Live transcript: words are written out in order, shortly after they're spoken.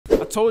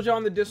told you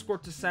on the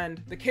Discord to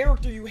send the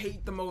character you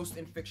hate the most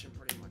in fiction,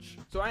 pretty much.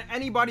 So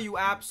anybody you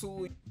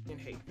absolutely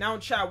hate. Now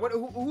in chat,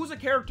 who's a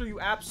character you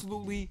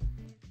absolutely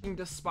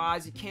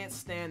despise? You can't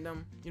stand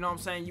them. You know what I'm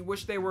saying? You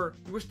wish they were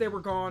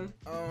gone.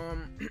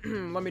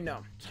 Let me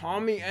know.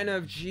 Tommy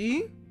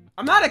NFG?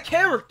 I'm not a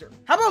character.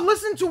 How about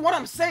listen to what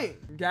I'm saying?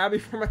 Gabby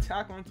from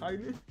Attack on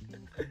Titan.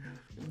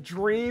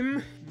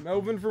 Dream.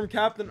 Melvin from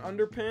Captain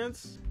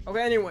Underpants.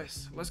 Okay,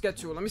 anyways, let's get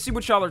to it. Let me see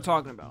what y'all are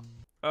talking about.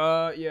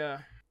 Yeah.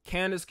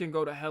 Candace can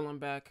go to hell and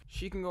back.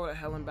 She can go to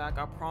hell and back,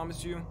 I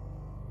promise you.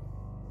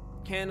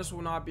 Candace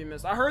will not be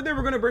missed. I heard they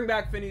were gonna bring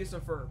back Phineas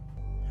and Ferb.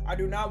 I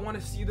do not want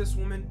to see this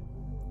woman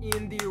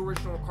in the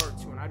original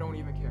cartoon. I don't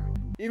even care.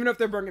 Even if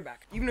they bring it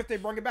back. Even if they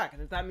bring it back.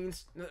 And if that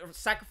means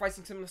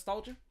sacrificing some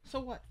nostalgia,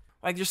 so what?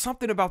 Like, there's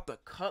something about the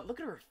cut.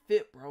 Look at her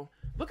fit, bro.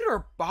 Look at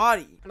her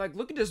body. Like,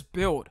 look at this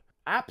build.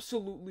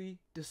 Absolutely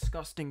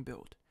disgusting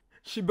build.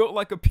 She built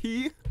like a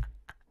pea.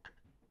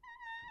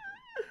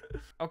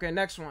 Okay,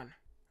 next one.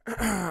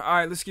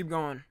 Alright, let's keep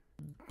going.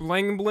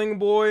 Bling Bling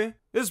Boy.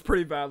 This is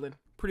pretty valid.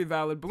 Pretty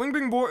valid. Bling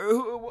Bling Boy.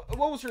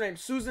 What was her name?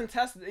 Susan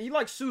Test. He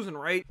likes Susan,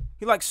 right?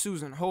 He likes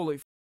Susan. Holy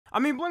f. I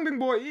mean, Bling Bling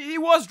Boy, he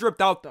was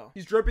dripped out, though.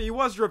 He's drippy. He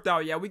was dripped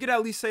out. Yeah, we could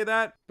at least say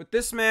that. But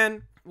this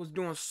man was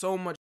doing so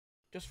much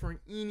just for an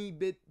eeny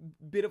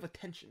bit of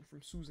attention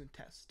from Susan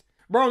Test.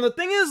 Bro, the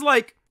thing is,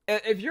 like,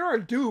 if you're a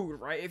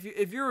dude, right?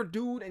 If you're a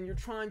dude and you're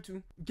trying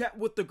to get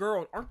with the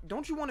girl,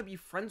 don't you want to be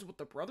friends with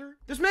the brother?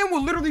 This man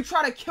will literally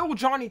try to kill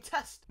Johnny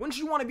Test. Wouldn't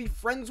you want to be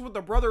friends with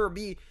the brother or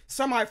be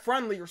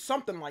semi-friendly or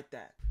something like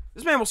that?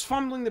 This man was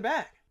fumbling the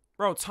bag.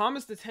 Bro,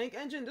 Thomas the Tank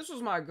Engine, this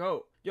was my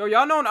goat. Yo,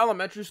 y'all know in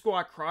elementary school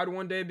I cried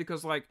one day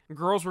because, like,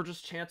 girls were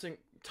just chanting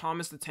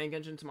Thomas the Tank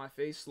Engine to my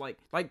face. Like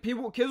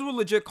kids would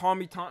legit call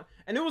me Tom,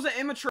 and it was an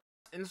immature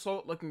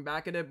insult looking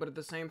back at it, but at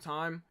the same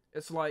time,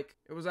 it's like,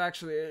 it was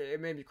actually,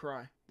 it made me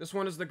cry. This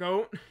one is the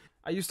GOAT.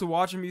 I used to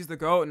watch him, he's the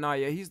GOAT. Nah,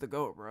 yeah, he's the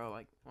GOAT, bro.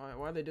 Like, why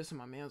are they dissing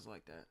my mans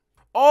like that?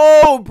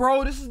 Oh,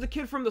 bro, this is the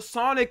kid from the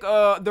Sonic,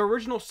 the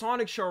original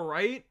Sonic show,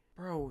 right?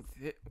 Bro,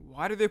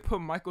 why did they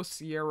put Michael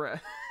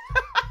Sierra?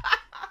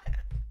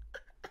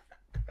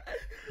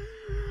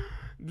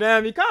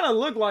 Damn, he kind of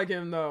looked like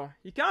him, though.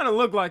 He kind of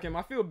looked like him.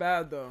 I feel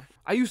bad, though.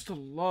 I used to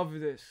love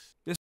this.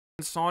 This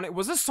Sonic,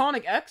 was this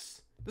Sonic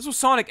X? This was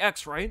Sonic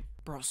X, right?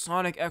 Bro,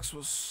 Sonic X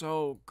was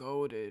so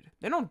goated.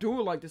 They don't do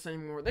it like this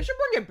anymore. They should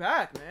bring it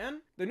back,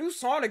 man. The new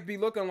Sonic be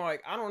looking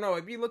like, I don't know,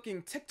 it'd be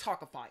looking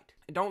TikTokified.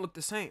 It don't look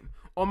the same.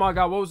 Oh my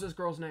god, what was this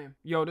girl's name?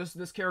 Yo,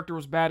 this character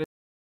was bad as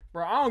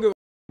bro, I don't give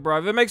a bro.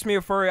 If it makes me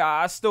a furry,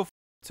 I still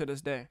to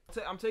this day.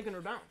 I'm taking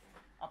her down.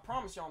 I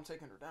promise y'all I'm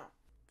taking her down.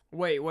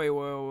 Wait.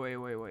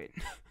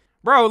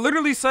 Bro, it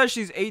literally says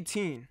she's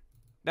 18.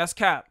 That's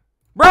cap.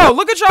 Bro,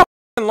 look at y'all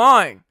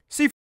lying.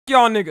 See,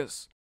 y'all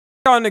niggas.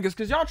 Y'all niggas,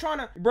 cause y'all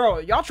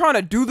trying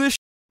to do this.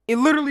 It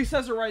literally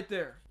says it right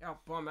there. Y'all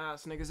bum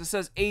ass niggas. It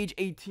says age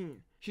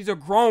 18. She's a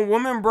grown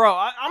woman, bro.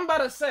 I was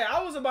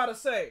about to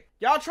say.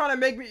 Y'all trying to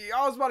make me,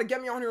 y'all was about to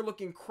get me on here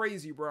looking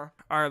crazy, bro.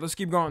 All right, let's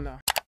keep going now.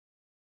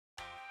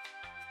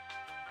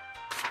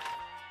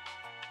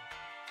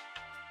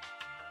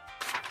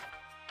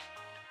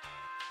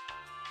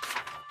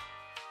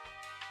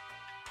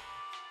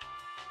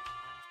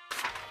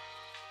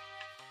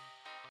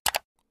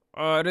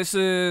 This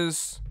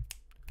is,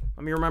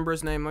 let me remember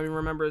his name.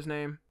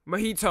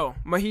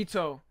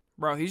 Mojito.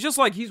 Bro, he's just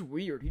like, he's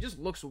weird. He just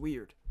looks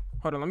weird.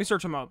 Hold on, let me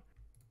search him up.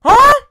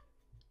 Huh?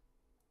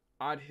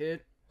 Odd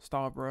hit.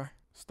 Stop, bro.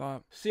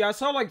 Stop. See, I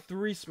saw like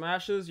 3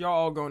 smashes. Y'all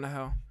all going to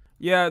hell.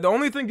 Yeah, the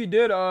only thing he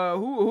did,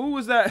 who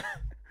was that?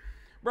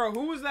 Bro,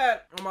 who was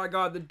that? Oh my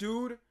god, the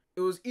dude.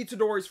 It was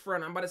Itadori's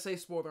friend. I'm about to say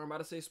spoiler.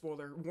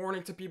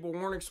 Warning to people.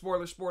 Warning,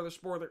 spoiler.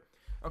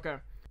 Okay.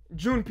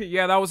 Junpei.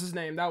 Yeah, that was his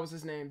name.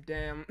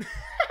 Damn.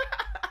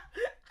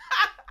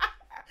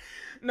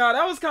 No,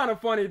 that was kind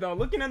of funny, though.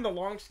 Looking in the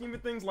long scheme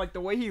of things, like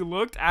the way he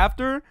looked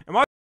after. Am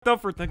I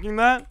up for thinking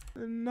that?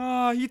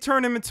 Nah, he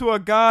turned him into a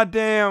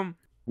goddamn...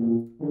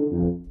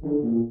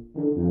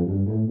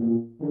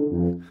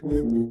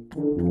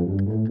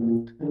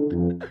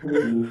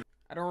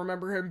 I don't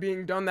remember him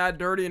being done that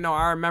dirty. No,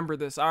 I remember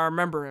this. I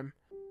remember him.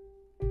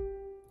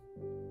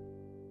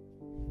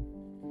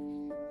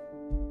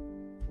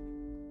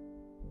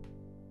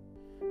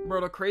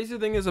 Bro, the crazy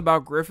thing is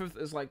about Griffith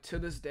is, like, to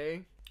this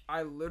day,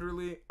 I've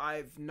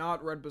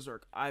not read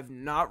Berserk.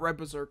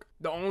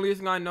 The only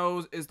thing I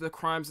know is the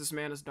crimes this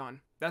man has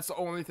done. That's the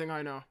only thing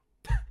I know.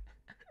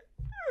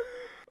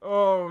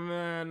 Oh,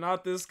 man,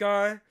 not this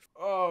guy.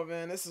 Oh,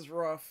 man, this is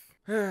rough.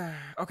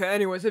 Okay,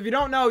 anyways, if you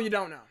don't know, you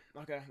don't know.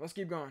 Okay, let's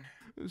keep going.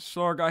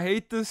 Shark, I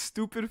hate this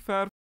stupid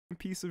fat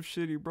piece of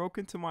shit. He broke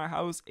into my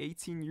house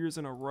 18 years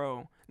in a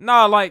row.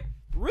 Nah, like,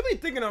 really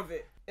thinking of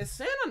it, is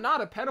Santa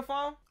not a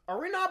pedophile? Are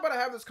we not about to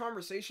have this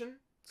conversation?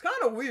 It's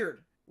kind of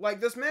weird.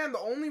 Like, this man, the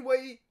only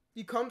way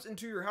he comes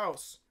into your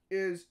house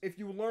is if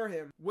you lure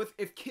him with,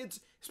 if kids,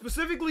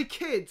 specifically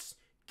kids,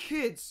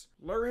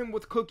 lure him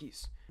with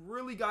cookies. You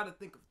really got to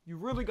think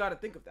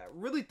of that.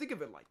 Really think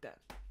of it like that.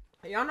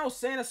 Hey, y'all know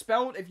Santa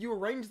spelled, if you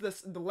arrange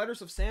the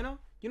letters of Santa,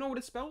 you know what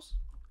it spells?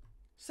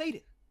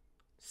 Satan.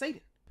 Satan.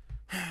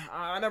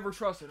 I never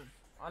trusted him.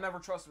 I never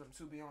trusted him,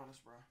 to be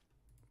honest, bro.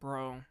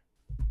 Bro.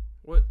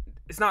 What?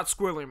 It's not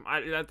Squidliam.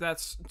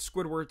 That's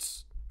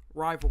Squidward's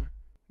rival.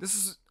 This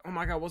is... Oh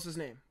my god, what's his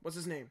name? What's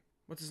his name?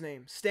 What's his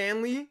name?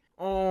 Stanley?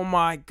 Oh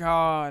my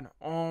god.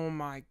 Oh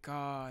my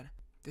god.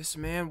 This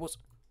man was...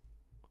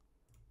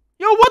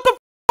 Yo, what the f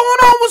going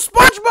on with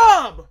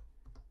SpongeBob?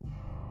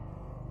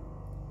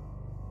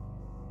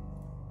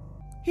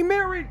 He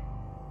married...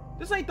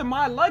 This ain't the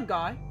My Leg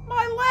guy.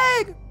 My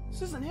Leg!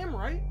 This isn't him,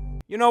 right?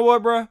 You know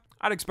what, bruh?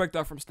 I'd expect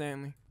that from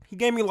Stanley. He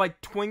gave me, like,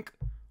 twink.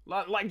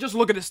 Like, just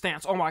look at his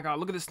stance. Oh my god,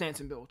 look at his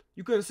stance and build.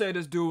 You couldn't say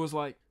this dude was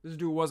like... This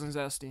dude wasn't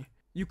zesty.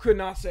 You could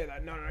not say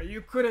that. No,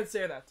 you couldn't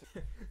say that to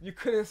me. You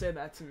couldn't say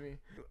that to me.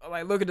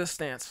 Like, look at this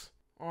stance.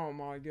 Oh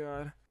my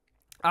god.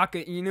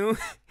 Aka Inu.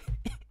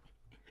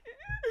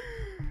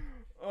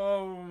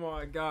 Oh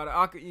my god,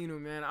 Aka Inu,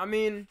 man. I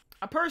mean,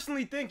 I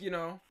personally think, you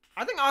know,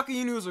 I think Aka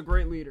Inu is a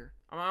great leader.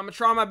 I'm gonna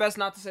try my best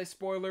not to say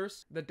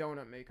spoilers. The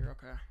donut maker,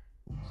 okay.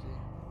 Let's see.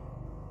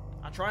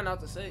 I try not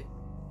to say it.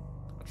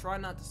 I try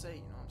not to say it,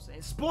 you know what I'm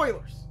saying?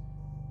 Spoilers!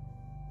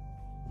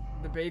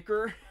 The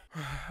baker.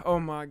 Oh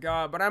my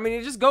god. But I mean,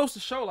 it just goes to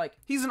show, like,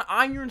 he's an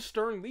iron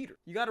stern leader.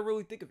 You gotta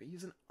really think of it.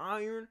 He's an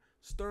iron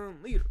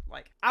stern leader.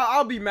 Like,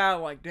 I'll be mad,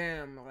 like,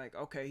 damn, like,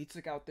 okay, he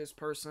took out this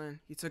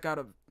person. He took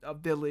out a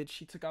village.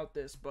 He took out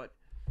this, but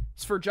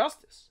it's for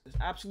justice. It's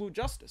absolute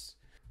justice.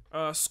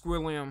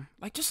 Squilliam.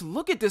 Like, just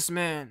look at this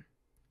man.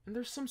 And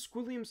there's some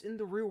Squilliams in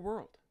the real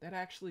world that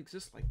actually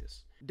exist like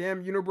this.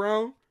 Damn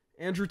Unibrow.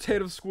 Andrew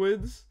Tate of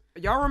Squids.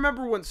 Y'all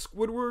remember when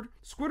Squidward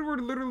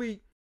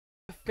literally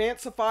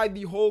fancified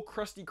the whole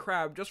Krusty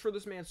Krab just for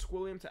this man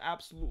Squilliam to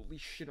absolutely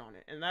shit on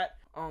it. And that,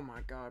 oh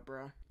my god,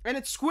 bro. And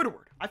it's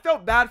Squidward. I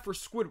felt bad for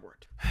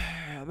Squidward.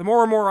 The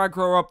more and more I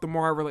grow up, the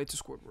more I relate to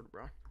Squidward,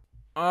 bro.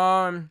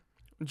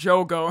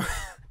 Jogo.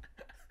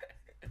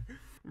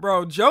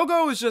 Bro,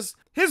 Jogo is just,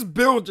 his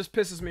build just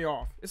pisses me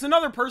off. It's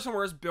another person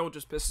where his build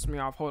just pisses me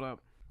off. Hold up.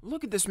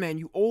 Look at this man,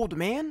 you old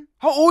man.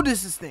 How old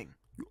is this thing?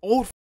 You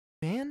old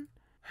man?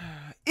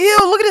 Ew,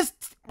 look at his,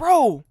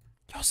 bro.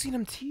 Y'all see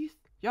them teeth?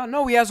 Y'all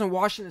know he hasn't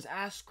washed his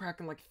ass crack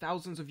in like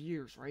thousands of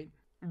years, right?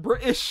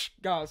 British.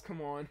 Guys,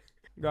 come on.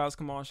 Guys,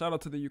 come on. Shout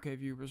out to the UK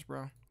viewers,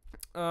 bro.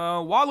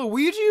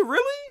 Waluigi?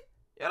 Really?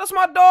 Yeah, that's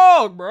my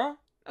dog, bro.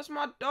 That's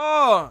my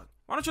dog.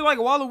 Why don't you like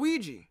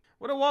Waluigi?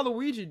 What did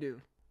Waluigi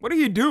do? What did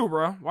he do,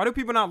 bro? Why do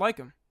people not like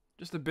him?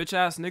 Just a bitch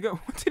ass nigga?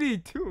 What did he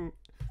do?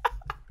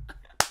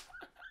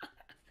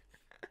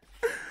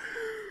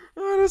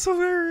 Oh, that's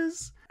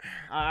hilarious.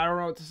 I don't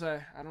know what to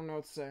say. I don't know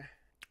what to say.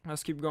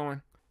 Let's keep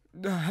going.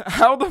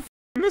 How the f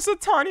miss a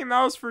Tiny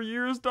Mouse for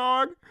years,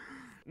 dog?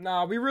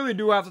 Nah, we really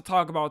do have to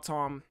talk about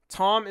Tom.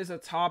 Tom is a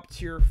top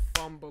tier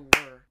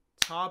fumbler.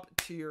 Top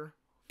tier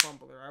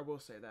fumbler. I will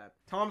say that.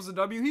 Tom's a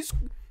W. He's,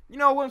 you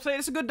know what I'm saying?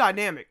 It's a good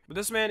dynamic. But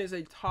this man is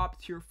a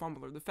top tier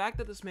fumbler. The fact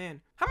that this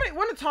man,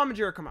 when did Tom and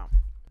Jerry come out?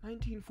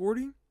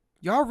 1940?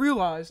 Y'all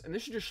realize, and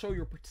this should just show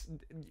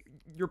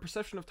your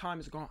perception of time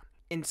is gone.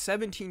 In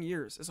 17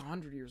 years, it's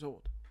 100 years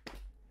old.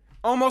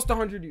 Almost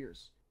 100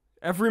 years.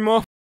 Every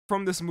month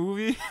from this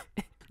movie.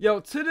 Yo,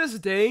 to this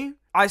day,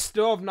 I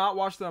still have not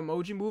watched the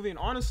Emoji Movie, and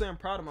honestly, I'm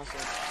proud of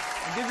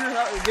myself.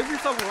 Give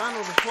yourself a round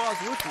of applause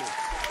with me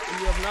if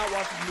you have not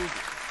watched this movie.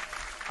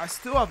 I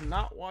still have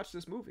not watched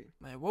this movie.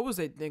 Man, what was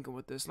they thinking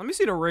with this? Let me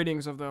see the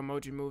ratings of the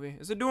Emoji Movie.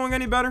 Is it doing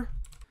any better?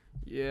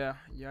 Yeah,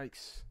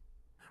 yikes.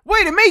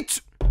 Wait, it made...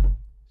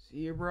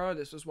 See, bro,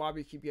 this is why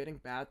we keep getting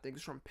bad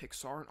things from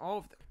Pixar and all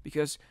of them.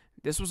 Because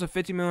this was a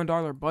 $50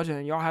 million budget,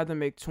 and y'all had to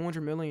make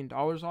 $200 million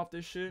off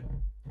this shit.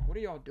 What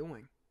are y'all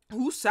doing?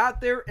 Who sat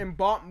there and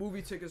bought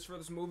movie tickets for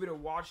this movie to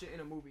watch it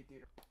in a movie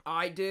theater?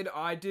 I did.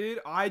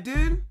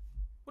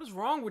 What is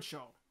wrong with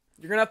y'all?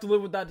 You're gonna have to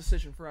live with that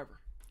decision forever.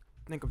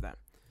 Think of that.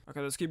 Okay,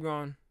 let's keep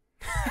going.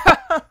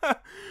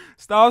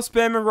 Stop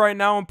spamming right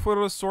now and put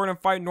a sword and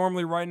fight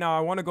normally right now.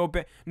 I want to go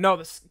back. No,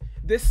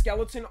 this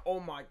skeleton, oh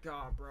my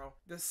god, bro.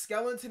 The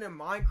skeleton in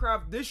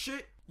Minecraft, this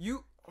shit,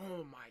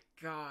 oh my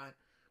god.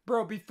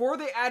 Bro, before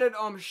they added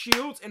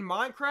shields in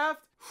Minecraft,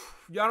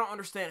 y'all don't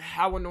understand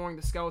how annoying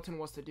the skeleton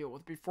was to deal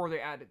with before they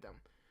added them.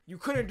 You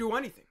couldn't do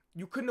anything.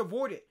 You couldn't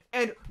avoid it.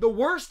 And the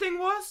worst thing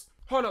was,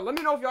 hold on, let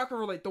me know if y'all can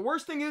relate. The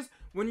worst thing is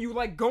when you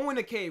like go in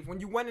a cave. When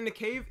you went in a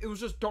cave, it was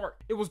just dark.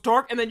 It was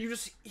dark, and then you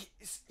just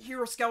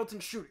hear a skeleton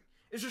shooting.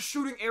 It's just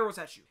shooting arrows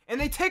at you. And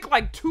they take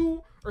like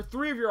 2 or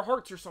 3 of your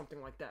hearts or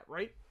something like that,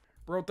 right?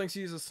 Bro thinks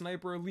he's a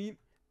sniper elite.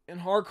 In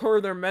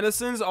hardcore, they're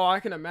medicines. Oh, I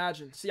can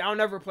imagine. See, I'll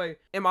never play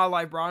in my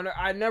life, bro.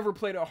 I never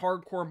played a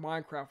hardcore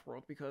Minecraft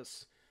world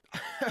because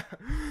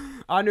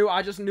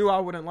I just knew I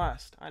wouldn't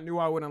last.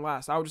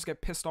 I would just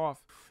get pissed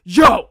off.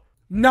 Yo!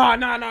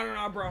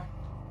 Nah, bro.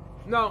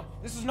 No,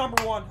 this is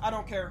number 1. I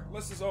don't care.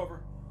 List is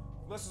over.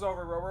 List is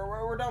over, bro.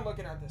 We're done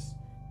looking at this.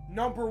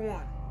 Number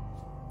 1.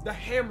 The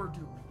hammer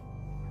dude.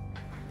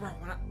 Bro,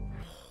 oh my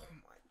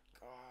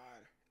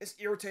god. It's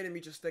irritating me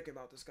just thinking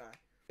about this guy.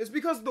 It's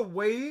because the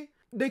way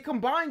they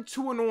combined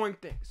 2 annoying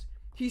things.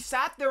 He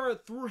sat there and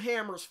threw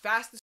hammers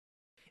fast as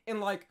and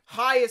like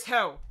high as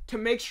hell to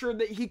make sure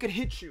that he could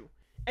hit you.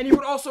 And he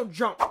would also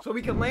jump, so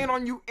he could land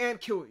on you and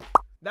kill you.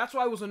 That's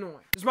why it was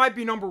annoying. This might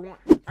be number one.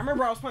 I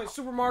remember I was playing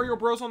Super Mario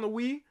Bros. On the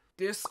Wii.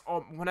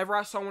 Whenever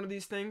I saw one of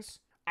these things,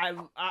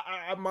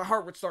 my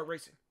heart would start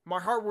racing. My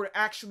heart would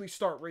actually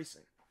start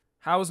racing.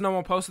 How has no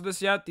one posted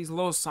this yet? These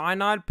little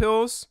cyanide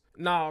pills?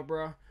 Nah,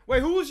 bro.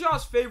 Wait, who was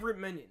y'all's favorite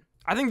minion?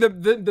 I think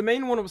the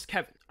main one was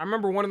Kevin. I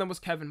remember one of them was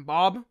Kevin.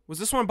 Bob? Was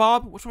this one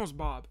Bob? Which one was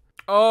Bob?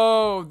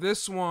 Oh,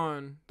 this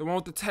one. The one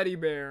with the teddy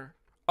bear.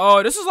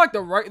 Oh, this is like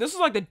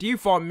the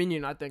default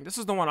minion, I think. This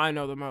is the one I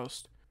know the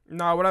most.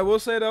 Nah, what I will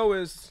say though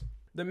is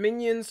the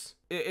Minions,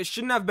 it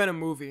shouldn't have been a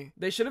movie.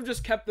 They should have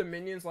just kept the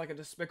Minions like a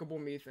Despicable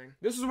Me thing.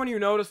 This is when you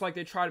notice like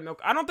they try to milk.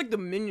 I don't think the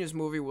Minions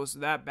movie was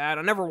that bad.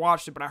 I never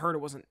watched it, but I heard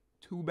it wasn't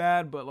too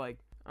bad, but like,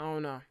 I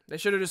don't know. They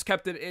should have just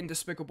kept it in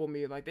Despicable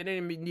Me. Like, they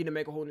didn't need to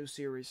make a whole new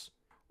series.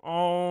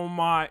 Oh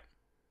my.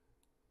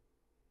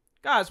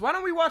 Guys, why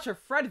don't we watch a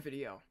Fred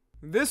video?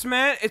 This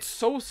man, it's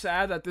so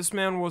sad that this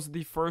man was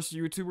the first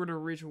YouTuber to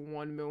reach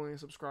 1 million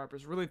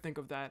subscribers. Really think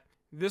of that.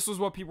 This was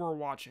what people were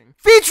watching.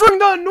 Featuring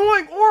the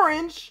annoying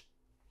Orange!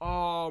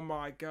 Oh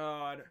my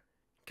god.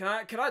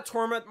 Can I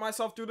torment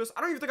myself through this?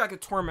 I don't even think I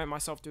could torment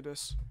myself through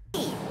this.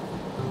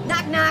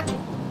 Knock knock.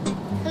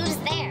 Who's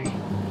there?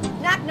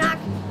 Knock knock.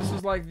 This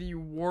is like the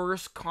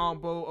worst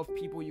combo of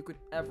people you could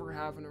ever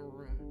have in a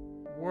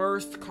room.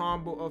 Worst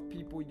combo of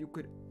people you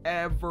could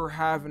ever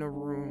have in a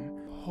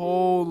room.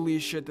 Holy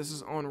shit, this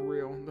is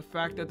unreal. The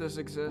fact that this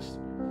exists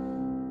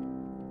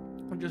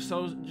just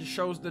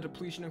shows the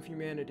depletion of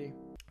humanity.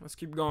 Let's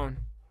keep going.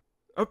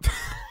 Oh,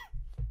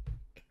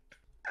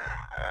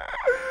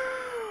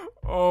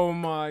 oh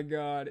my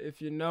god.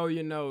 If you know,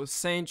 you know.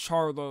 Saint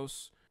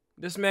Charlos.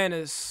 This man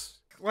is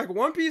like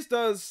One Piece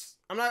does.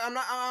 I'm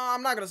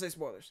not gonna say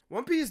spoilers.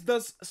 One Piece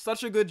does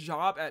such a good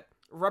job at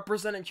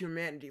representing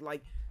humanity.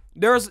 Like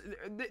this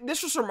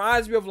just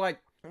reminds me of like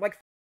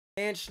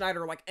Dan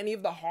Schneider, like any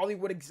of the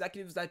Hollywood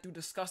executives that do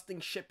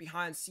disgusting shit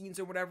behind scenes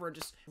or whatever, and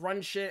just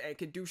run shit and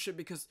can do shit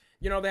because,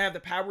 you know, they have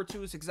the power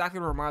to. It's exactly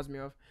what it reminds me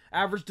of.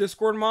 Average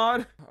Discord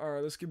mod. All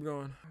right, let's keep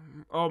going.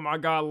 Oh my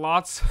god,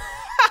 Lotso.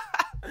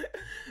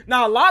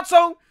 Now,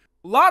 Lotso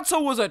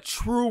was a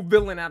true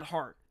villain at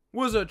heart.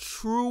 Was a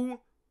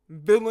true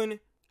villain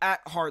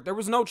at heart. There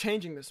was no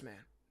changing this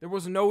man. There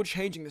was no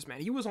changing this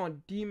man. He was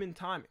on demon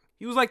timing.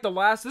 He was like the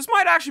last. This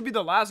might actually be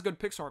the last good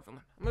Pixar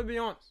villain. I'm gonna be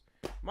honest.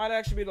 Might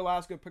actually be the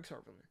last good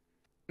Pixar villain.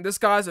 This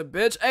guy's a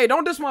bitch. Hey,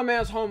 don't diss my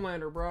man's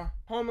Homelander, bro.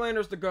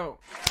 Homelander's the GOAT.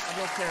 I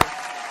don't care.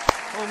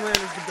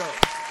 Homelander's the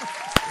GOAT.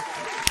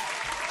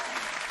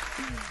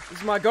 This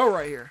is my GOAT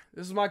right here.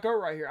 This is my GOAT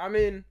right here. I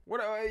mean,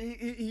 what?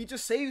 He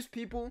just saves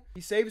people.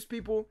 He saves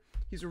people.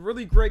 He's a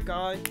really great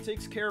guy. He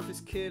takes care of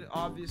his kid,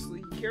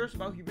 obviously. He cares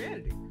about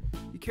humanity.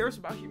 He cares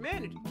about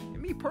humanity.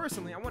 And me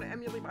personally, I want to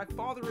emulate my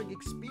fathering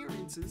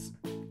experiences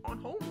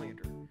on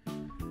Homelander.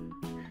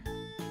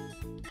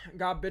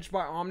 Got bitched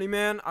by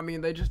Omni-Man. I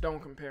mean, they just don't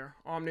compare.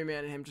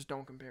 Omni-Man and him just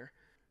don't compare.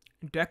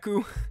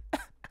 Deku.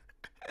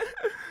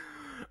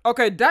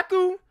 Okay,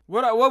 Deku.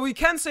 What we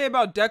can say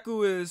about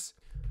Deku is,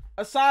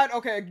 aside,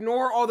 okay,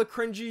 ignore all the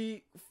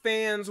cringy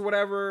fans,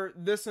 whatever,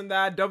 this and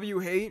that, W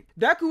hate.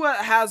 Deku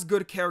has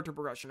good character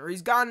progression, or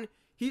he's gotten,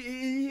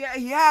 he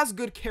has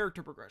good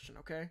character progression,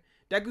 okay?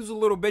 Deku's a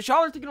little bitch. Y'all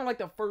are thinking of like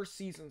the first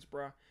seasons,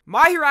 bro.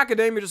 My Hero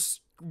Academia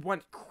just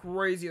went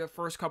crazy the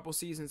first couple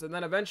seasons, and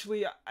then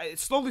eventually it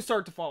slowly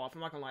started to fall off.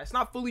 I'm not gonna lie, it's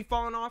not fully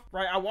falling off,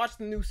 right? I watched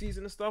the new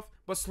season and stuff,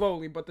 but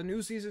slowly. But the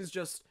new seasons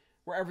just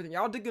were everything.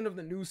 Y'all digging of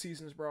the new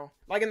seasons, bro.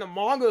 Like in the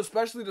manga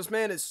especially, this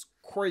man is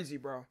crazy,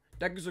 bro.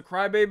 Deku's a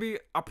crybaby.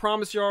 I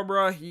promise y'all,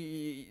 bro,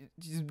 he's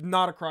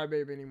not a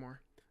crybaby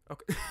anymore.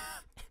 Okay.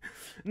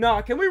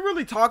 Nah, can we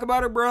really talk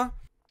about it, bro?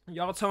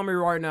 Y'all tell me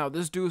right now,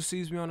 this dude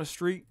sees me on the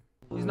street,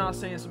 he's not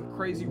saying some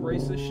crazy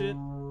racist shit.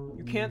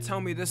 You can't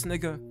tell me this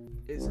nigga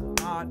is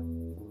not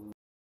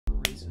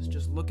racist.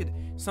 Just look at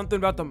something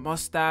about the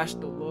mustache,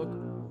 the look,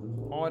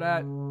 all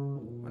that.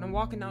 When I'm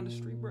walking down the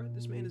street, bro,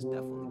 this man is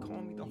definitely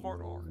calling me the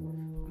hard R.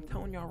 I'm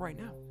telling y'all right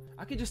now.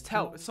 I can just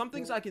tell. Some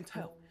things I can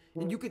tell.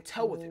 And you can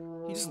tell with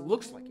him. He just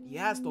looks like it. He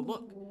has the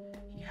look.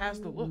 He has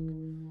the look.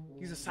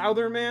 He's a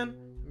Southern man.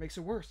 It makes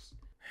it worse.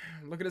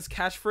 Look at his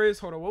catchphrase.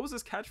 Hold on. What was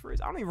his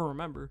catchphrase? I don't even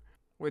remember.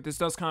 Wait, this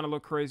does kind of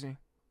look crazy.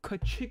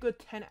 Kachika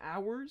 10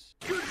 hours?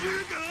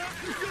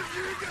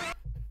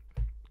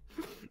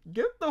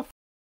 Get the f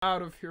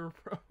out of here,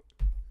 bro.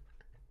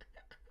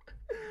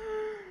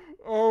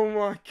 Oh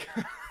my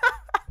god.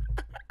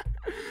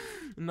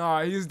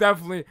 Nah, he's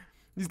definitely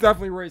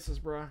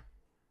racist, bro.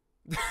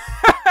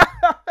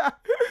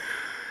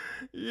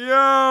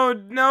 Yo,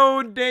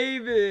 no,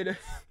 David.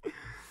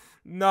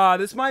 Nah,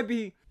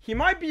 he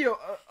might be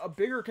a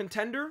bigger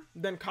contender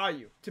than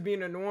Caillou to be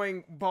an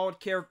annoying bald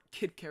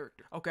kid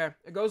character. Okay,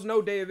 it goes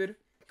no David,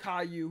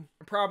 Caillou,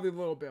 and probably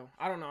Little Bill.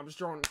 I don't know. I'm just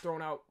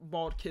throwing out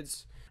bald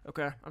kids.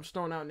 Okay, I'm just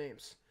throwing out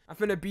names. I'm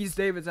finna beat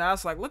David's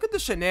ass. Like, look at the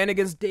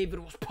shenanigans David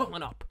was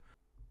pulling up.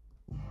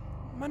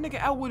 My nigga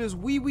out with his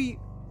wee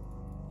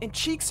and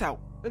cheeks out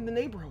in the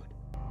neighborhood,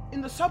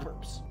 in the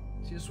suburbs.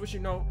 See, this is what you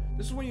know.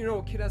 This is when you know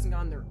a kid hasn't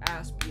gotten their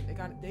ass beat.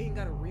 They ain't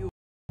got a real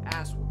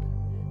ass whooping.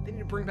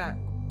 bring back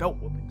belt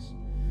whippings.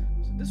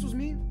 So if this was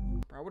me,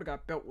 bro, I would have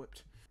got belt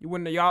whipped. You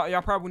wouldn't,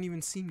 y'all probably wouldn't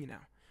even see me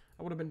now.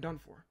 I would have been done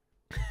for.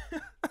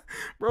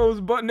 Bro was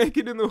butt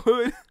naked in the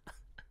hood.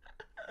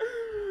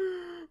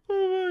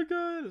 Oh my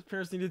god. His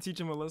parents need to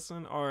teach him a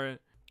lesson. Alright.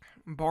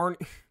 Barney.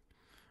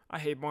 I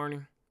hate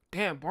Barney.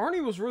 Damn,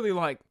 Barney was really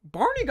like...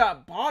 Barney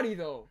got body,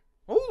 though.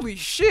 Holy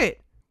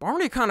shit.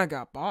 Barney kind of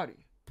got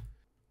body.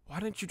 Why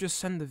didn't you just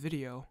send the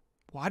video?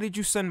 Why did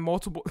you send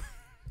multiple...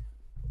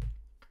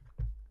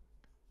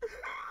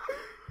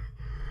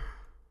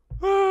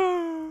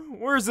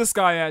 Where's this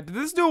guy at? Did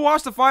this dude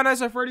watch the Five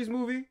Nights at Freddy's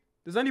movie?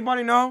 Does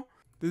anybody know?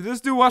 Did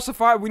this dude watch the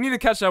Five? We need to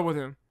catch up with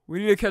him. We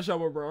need to catch up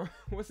with bro.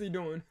 What's he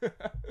doing?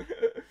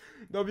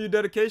 W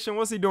dedication.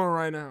 What's he doing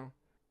right now?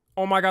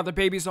 Oh my god, the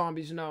baby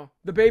zombies. No.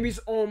 The babies.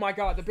 Oh my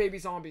god, the baby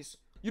zombies.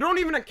 You don't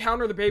even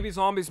encounter the baby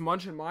zombies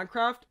much in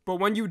Minecraft. But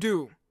when you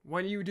do,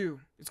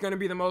 it's going to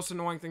be the most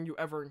annoying thing you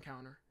ever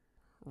encounter.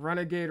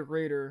 Renegade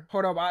Raider.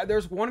 Hold up,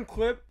 there's one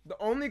clip. The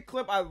only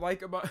clip I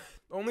like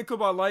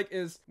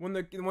is when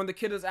the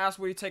kid is asked,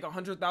 "Will you take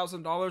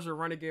 $100,000 or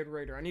Renegade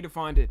Raider?" I need to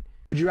find it.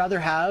 Would you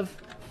rather have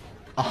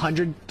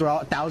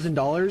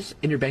 $100,000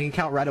 in your bank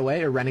account right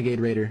away or Renegade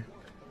Raider?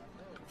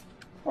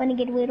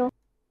 Renegade Raider.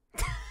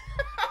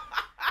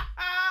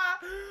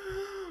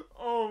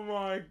 Oh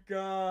my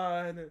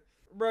god.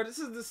 Bro, this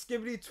is the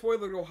Skibbity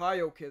Toilet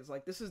Ohio kids.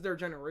 Like, this is their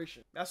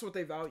generation. That's what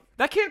they value.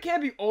 That kid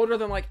can't be older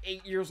than like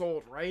 8 years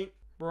old, right?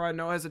 Bro, I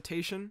no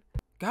hesitation.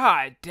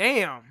 God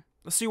damn.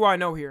 Let's see what I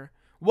know here.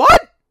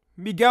 What?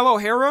 Miguel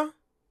O'Hara?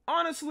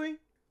 Honestly,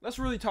 let's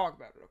really talk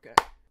about it, okay?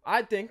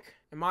 I think,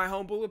 in my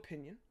humble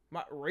opinion,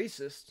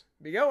 racist.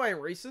 Miguel ain't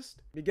racist.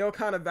 Miguel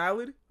kind of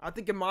valid. I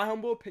think in my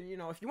humble opinion, you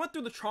know, if you went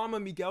through the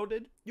trauma Miguel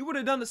did, you would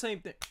have done the same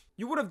thing.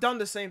 You would have done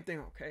the same thing,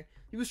 okay?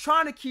 He was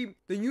trying to keep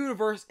the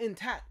universe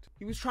intact.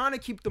 He was trying to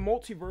keep the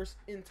multiverse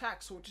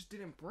intact so it just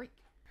didn't break.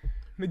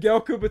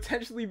 Miguel could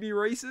potentially be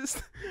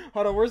racist.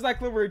 Hold on, where's that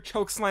clip where he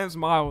choke slams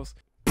Miles?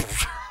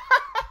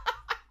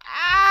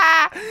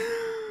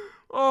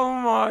 Oh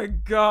my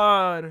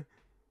god.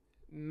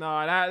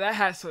 Nah, that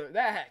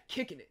had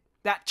kick in it.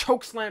 That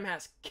choke slam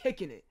has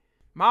kick in it.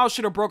 Miles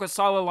should have broke a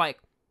solid like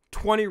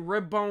 20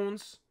 rib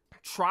bones,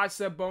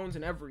 tricep bones,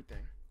 and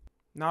everything.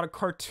 Not a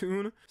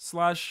cartoon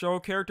 / show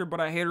character, but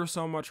I hate her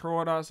so much.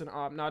 Her us and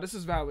Ob. Nah, this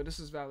is valid. This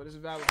is valid. This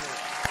is valid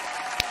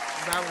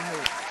hate. Valid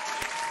hate.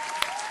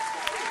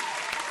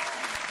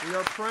 We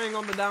are preying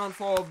on the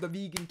downfall of the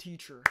vegan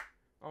teacher.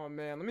 Oh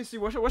man, let me see.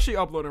 What's she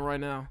uploading right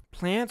now?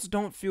 Plants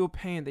don't feel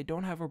pain. They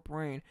don't have a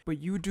brain. But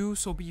you do,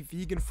 so be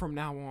vegan from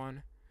now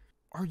on.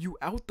 Are you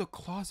out the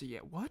closet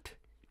yet? What?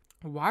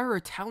 Why are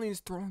Italians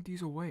throwing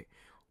these away?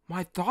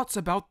 My thoughts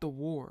about the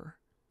war.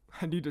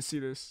 I need to see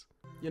this.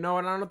 You know,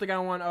 and I don't think I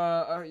want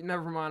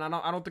never mind.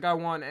 I don't think I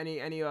want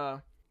any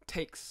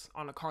takes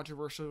on a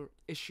controversial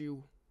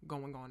issue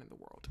going on in the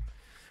world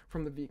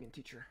from the vegan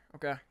teacher.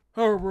 Okay.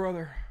 Oh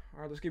brother.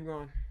 All right, let's keep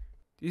going.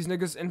 These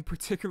niggas in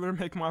particular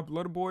make my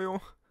blood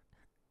boil.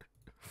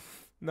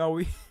 No,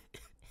 we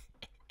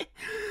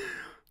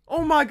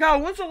Oh my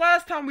god, when's the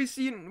last time we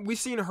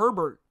seen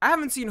Herbert? I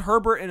haven't seen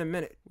Herbert in a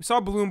minute. We saw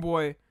Balloon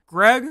Boy.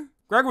 Greg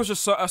was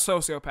just a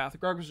sociopath.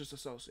 Greg was just a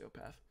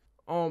sociopath.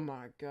 Oh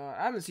my god,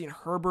 I haven't seen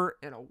Herbert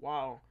in a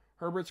while.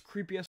 Herbert's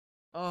creepy as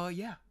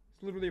yeah,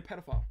 it's literally a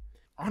pedophile.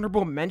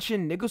 Honorable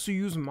mention, niggas who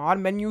use mod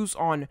menus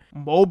on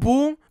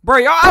mobile. Bro,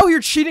 y'all out here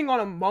cheating on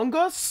Among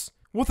Us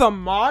with a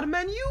mod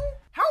menu?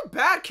 How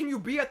bad can you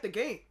be at the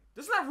game?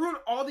 Doesn't that ruin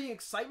all the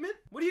excitement?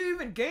 What do you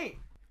even gain?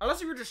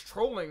 Unless you're just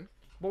trolling.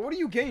 But what do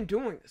you gain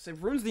doing this? It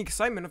ruins the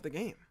excitement of the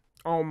game.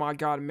 Oh my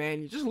god,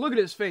 man. You just look at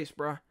his face,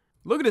 bruh.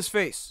 Look at his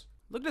face.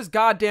 Look at his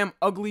goddamn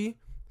ugly,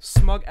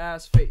 smug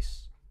ass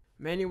face.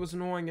 Manny was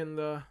annoying in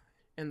the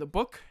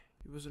book.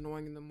 He was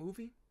annoying in the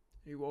movie.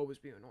 He will always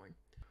be annoying.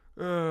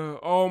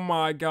 Oh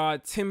my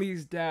god,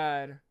 Timmy's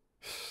dad.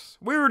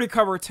 We already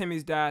covered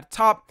Timmy's dad.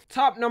 Top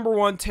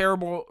 #1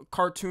 terrible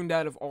cartoon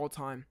dad of all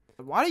time.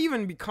 Why did he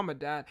even become a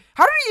dad?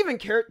 How did he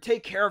even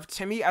take care of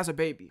Timmy as a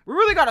baby? We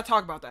really gotta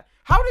talk about that.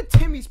 How did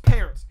Timmy's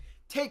parents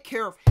take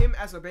care of him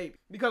as a baby?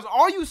 Because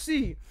all you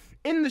see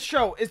in the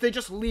show is they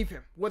just leave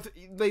him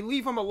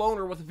alone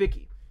or with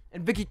Vicky,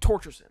 and Vicky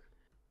tortures him.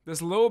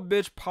 This little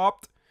bitch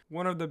popped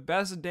one of the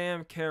best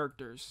damn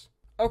characters.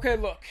 Okay,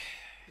 look,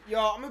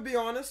 y'all, I'm gonna be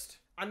honest.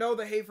 I know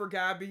the hate for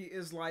Gabby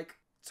is like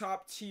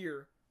top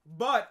tier,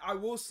 but I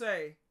will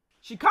say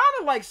she kind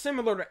of like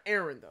similar to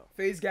Aaron though.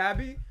 FaZe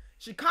Gabby.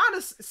 She kind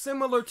of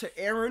similar to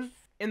Aaron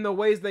in the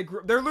ways they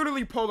grew. They're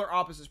literally polar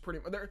opposites pretty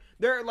much.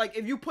 They're like,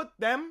 if you put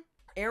them,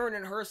 Aaron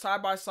and her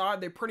side by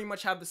side, they pretty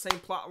much have the same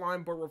plot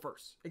line, but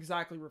reverse.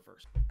 Exactly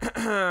reverse.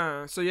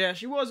 So yeah,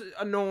 she was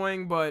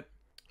annoying, but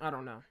I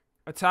don't know.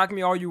 Attack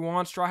me all you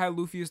want. Straw Hat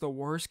Luffy is the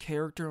worst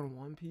character in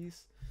One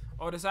Piece.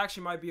 Oh, this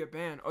actually might be a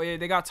ban. Oh yeah,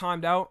 they got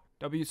timed out.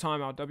 W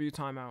timeout. W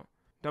timeout.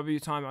 W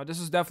timeout. This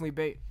is definitely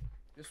bait.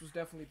 This was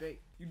definitely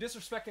bait. You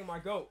disrespecting my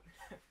goat.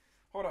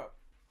 Hold up.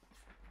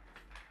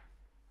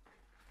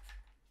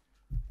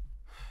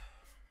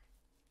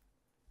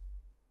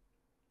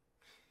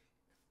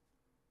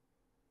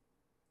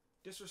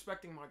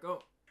 Disrespecting my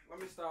goat. Let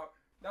me stop.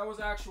 That was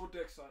actual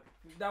dick suck.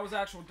 That was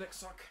actual dick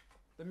suck.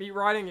 The meat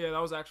riding, yeah,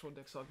 that was actual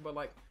dick suck. But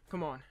like,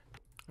 come on.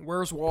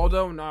 Where's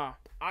Waldo? Nah.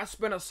 I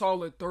spent a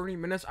solid 30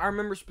 minutes. I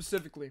remember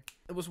specifically.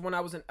 It was when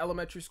I was in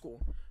elementary school.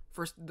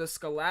 For the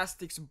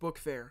Scholastics book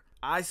fair.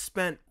 I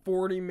spent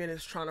 40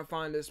 minutes trying to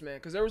find this man.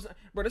 Because there was...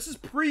 Bro, this is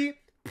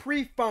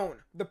pre-phone.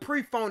 The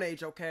pre-phone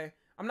age, okay?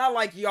 I'm not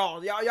like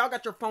y'all. Y'all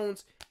got your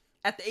phones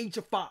at the age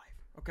of 5,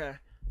 okay?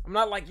 I'm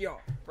not like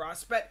y'all. Bro, I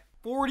spent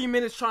 40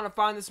 minutes trying to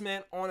find this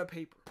man on a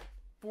paper.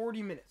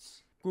 40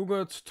 minutes.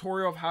 Google a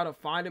tutorial of how to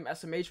find him,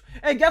 SMH.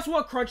 Hey, guess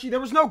what, Crunchy? There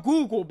was no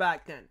Google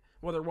back then.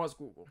 Well, there was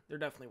Google. There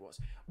definitely was.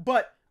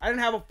 But I didn't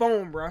have a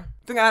phone, bruh.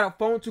 I think I had a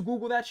phone to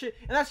Google that shit.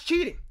 And that's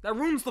cheating. That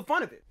ruins the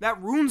fun of it. That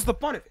ruins the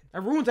fun of it.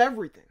 That ruins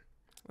everything.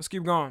 Let's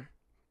keep going.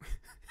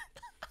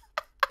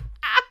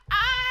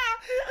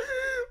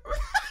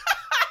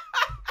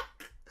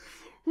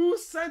 Who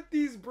sent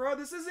these, bro?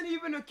 This isn't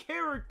even a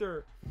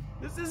character.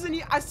 This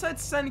isn't... I said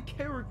send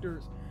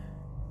characters.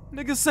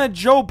 Nigga sent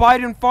Joe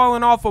Biden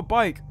falling off a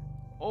bike.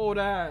 Old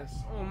ass.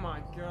 Oh my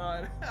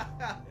god.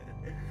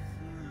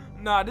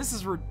 Nah, this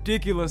is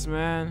ridiculous,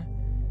 man.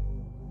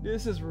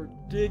 This is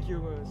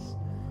ridiculous.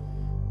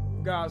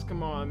 Guys,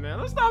 come on, man.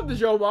 Let's stop the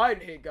Joe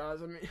Biden hate,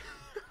 guys. I mean...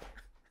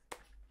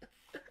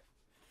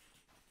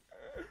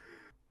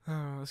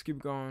 let's keep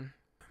going.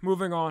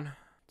 Moving on.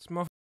 This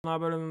motherfucker not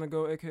better than the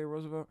GOAT, aka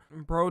Roosevelt.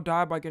 Bro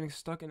died by getting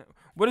stuck in it.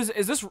 What is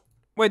this?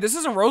 Wait, this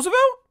isn't Roosevelt?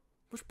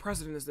 Which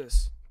president is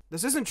this?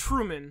 This isn't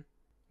Truman.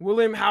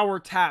 William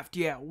Howard Taft.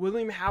 Yeah,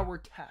 William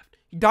Howard Taft.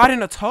 He died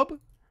in a tub?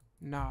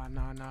 Nah.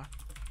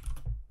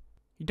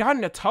 He died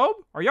in a tub?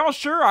 Are y'all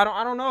sure? I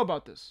don't know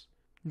about this.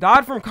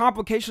 Died from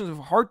complications of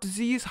heart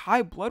disease,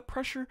 high blood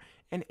pressure,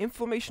 and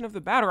inflammation of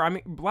the bladder.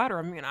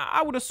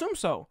 I would assume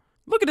so.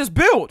 Look at this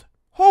build.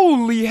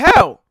 Holy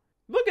hell.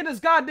 Look at this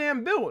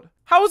goddamn build.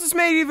 How is this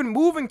man even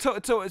moving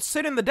to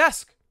sit in the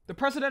desk? The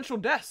presidential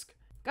desk.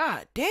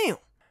 God damn.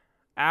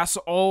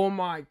 Oh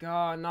my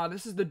god. Nah,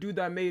 this is the dude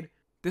that made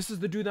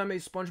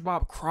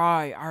SpongeBob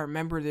cry. I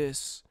remember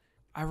this.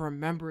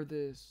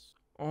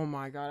 Oh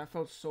my god, I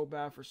felt so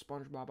bad for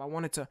SpongeBob. I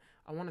wanted to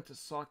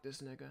sock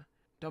this nigga.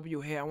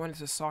 I wanted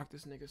to sock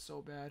this nigga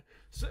so bad.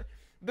 So,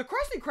 the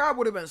Krusty Krab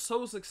would have been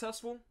so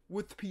successful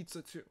with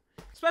pizza too.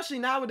 Especially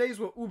nowadays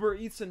with Uber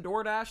Eats and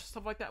DoorDash,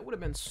 stuff like that would have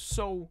been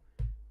so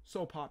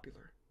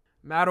popular.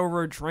 Mad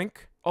over a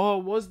drink? Oh,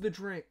 it was the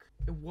drink.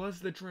 It was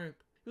the drink.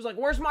 He was like,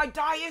 where's my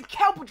Diet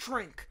Kelp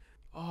drink?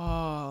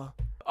 Oh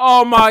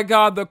my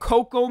god, the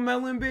Cocoa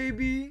Melon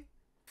baby.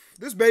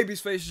 This baby's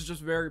face is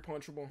just very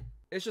punchable.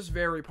 It's just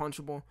very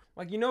punchable.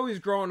 Like, you know he's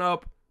growing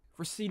up,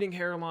 receding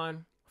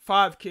hairline,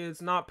 5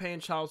 kids, not paying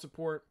child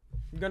support.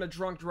 Gonna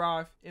drunk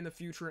drive in the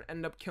future and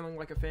end up killing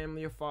like a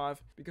family of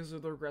 5 because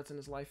of the regrets in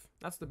his life.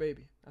 That's the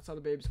baby. That's how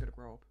the baby's gonna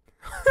grow up.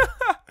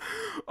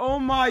 Oh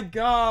my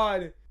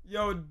god.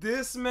 Yo,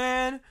 this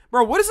man.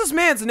 Bro, what is this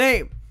man's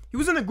name? He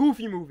was in the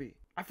Goofy movie.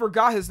 I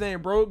forgot his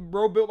name, bro.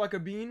 Bro built like a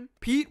bean.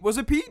 Pete? Was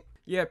it Pete?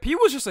 Yeah, Pete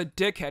was just a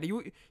dickhead.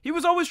 He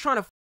was always trying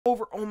to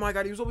over. Oh my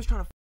god, he was always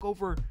trying to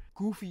over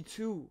Goofy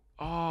too.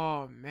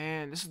 Oh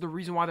man, this is the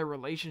reason why their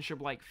relationship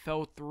like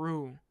fell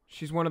through.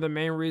 She's one of the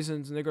main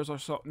reasons niggas are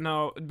so...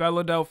 No,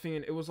 Belle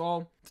Delphine. It was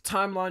all... The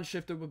timeline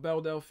shifted with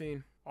Belle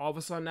Delphine. All of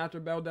a sudden after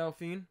Belle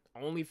Delphine,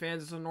 OnlyFans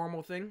is a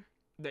normal thing.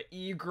 The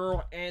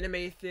e-girl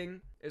anime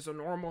thing is a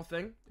normal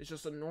thing. It's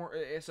just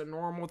it's a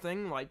normal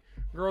thing. Like,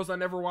 girls that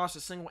never watched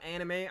a single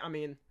anime, I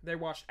mean, they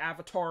watched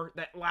Avatar,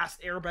 that last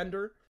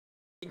Airbender,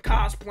 and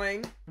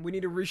cosplaying. We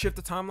need to reshift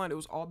the timeline. It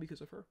was all because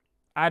of her.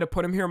 I had to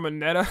put him here,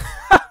 Mineta.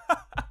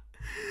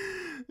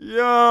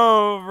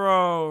 Yo,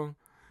 bro.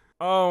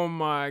 Oh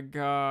my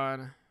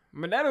god.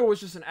 Mineta was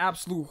just an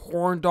absolute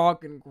horn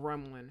dog and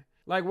gremlin.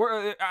 Like,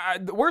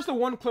 where's the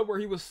one clip where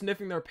he was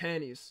sniffing their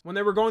panties? When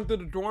they were going through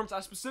the dorms,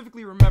 I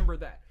specifically remember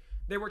that.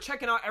 They were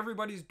checking out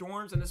everybody's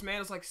dorms, and this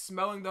man is, like,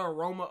 smelling the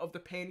aroma of the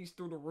panties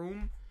through the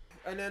room.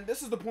 And then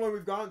this is the point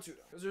we've gone to, though.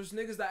 Because there's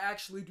niggas that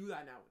actually do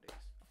that nowadays.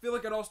 I feel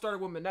like it all started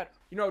with Mineta.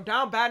 You know,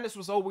 down badness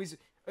was always...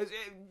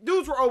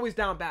 dudes were always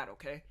down bad,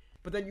 okay?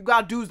 But then you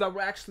got dudes that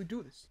would actually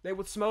do this. They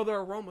would smell their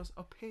aromas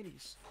of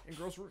panties in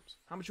girls' rooms.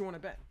 How much you want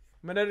to bet?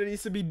 Mineta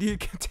needs to be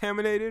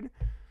decontaminated.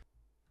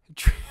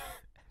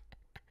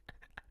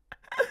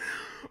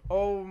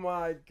 Oh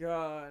my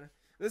god.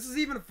 This is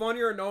even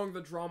funnier knowing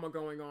the drama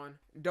going on.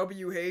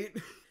 W hate.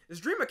 Is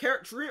Dream a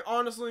character? Dream,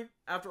 honestly,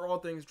 after all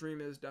things, Dream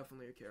is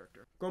definitely a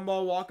character.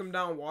 Gumball walk him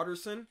down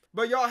Watterson.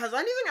 But y'all, has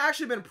anything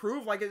actually been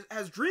proved? Like,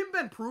 has Dream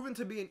been proven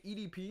to be an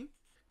EDP?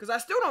 Because I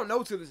still don't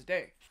know to this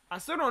day.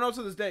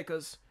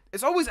 Because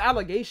it's always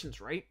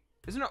allegations, right?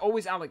 Isn't it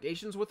always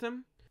allegations with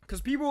him? Because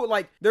people,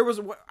 like,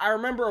 I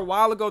remember a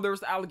while ago, there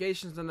was the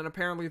allegations, and then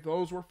apparently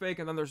those were fake,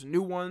 and then there's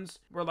new ones,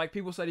 where, like,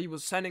 people said he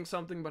was sending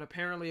something, but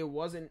apparently it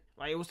wasn't.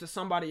 Like, it was to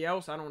somebody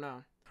else, I don't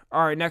know.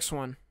 Alright, next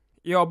one.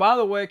 Yo, by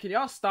the way, can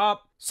y'all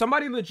stop?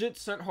 Somebody legit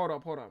sent, hold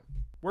up.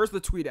 Where's the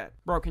tweet at?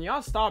 Bro, can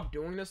y'all stop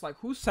doing this? Like,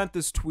 who sent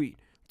this tweet?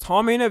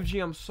 Tommy and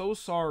FG, I'm so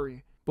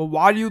sorry, but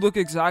why do you look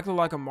exactly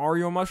like a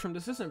Mario mushroom?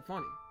 This isn't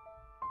funny.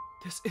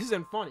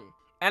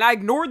 And I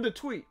ignored the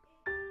tweet.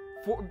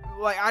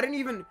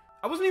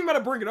 I wasn't even about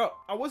to bring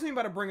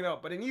it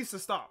up. But it needs to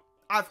stop.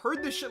 I've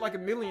heard this shit like a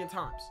million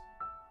times.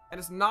 And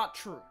it's not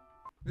true.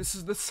 This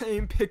is the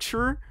same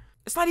picture.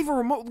 It's not even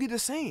remotely the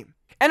same.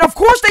 And of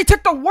course they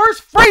took the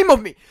worst frame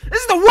of me.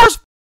 This is the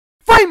worst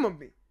frame of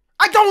me.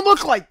 I don't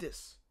look like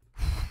this.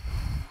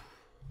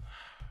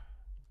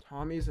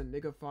 Tommy's a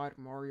niggified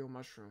Mario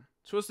mushroom.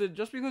 Twisted,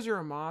 just because you're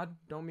a mod,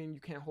 don't mean you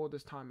can't hold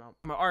this timeout.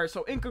 Alright,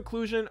 so in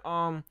conclusion,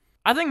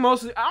 I think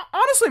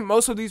honestly,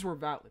 most of these were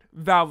valid.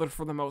 Valid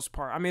for the most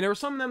part. I mean, there were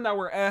some of them that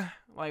were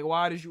like,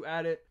 why did you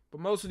add it?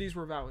 But most of these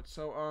were valid.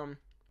 So,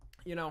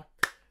 you know,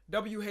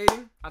 W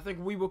hating. I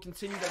think we will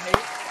continue to hate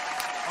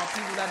on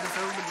people that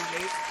deserve to be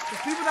hate.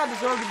 Because people that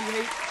deserve to be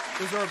hate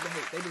deserve the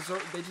hate.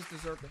 They just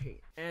deserve the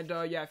hate. And,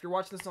 yeah, if you're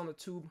watching this on the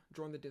tube,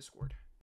 join the Discord.